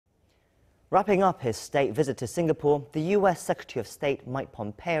Wrapping up his state visit to Singapore, the U.S. Secretary of State Mike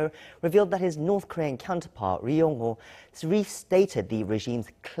Pompeo revealed that his North Korean counterpart, Yong-ho, restated the regime's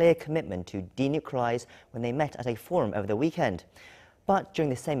clear commitment to denuclearize when they met at a forum over the weekend. But during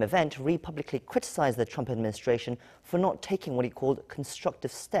the same event, Ri publicly criticized the Trump administration for not taking what he called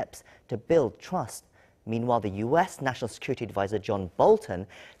constructive steps to build trust. Meanwhile, the U.S. National Security Advisor John Bolton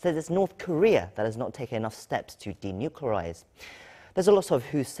says it's North Korea that has not taken enough steps to denuclearize. There's a lot of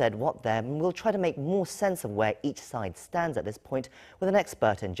who said what there, and we'll try to make more sense of where each side stands at this point with an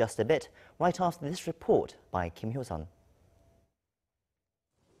expert in just a bit, right after this report by Kim Hyo-sun.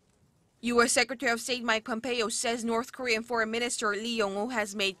 U.S. Secretary of State Mike Pompeo says North Korean Foreign Minister Lee Yong-ho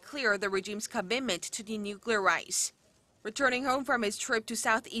has made clear the regime's commitment to denuclearize. Returning home from his trip to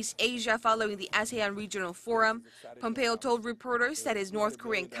Southeast Asia following the ASEAN Regional Forum, Pompeo told reporters that his North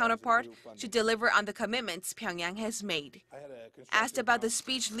Korean counterpart should deliver on the commitments Pyongyang has made. Asked about the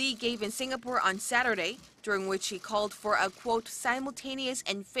speech Lee gave in Singapore on Saturday, during which he called for a, quote, simultaneous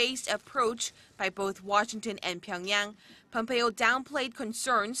and phased approach by both Washington and Pyongyang, Pompeo downplayed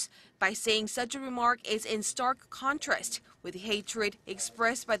concerns by saying such a remark is in stark contrast with hatred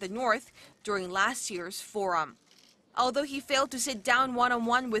expressed by the North during last year's forum. Although he failed to sit down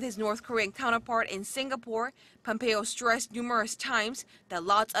one-on-one with his North Korean counterpart in Singapore, Pompeo stressed numerous times that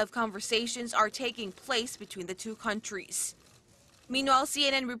lots of conversations are taking place between the two countries. Meanwhile,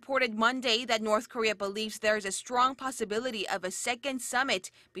 CNN reported Monday that North Korea believes there is a strong possibility of a second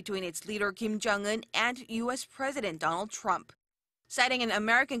summit between its leader Kim Jong-un and U.S. President Donald Trump. Citing an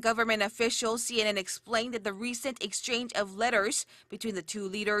American government official, CNN explained that the recent exchange of letters between the two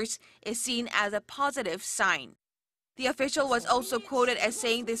leaders is seen as a positive sign. The official was also quoted as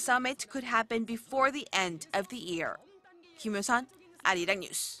saying the summit could happen before the end of the year. Kim Hyo-sun, Arirang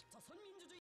News.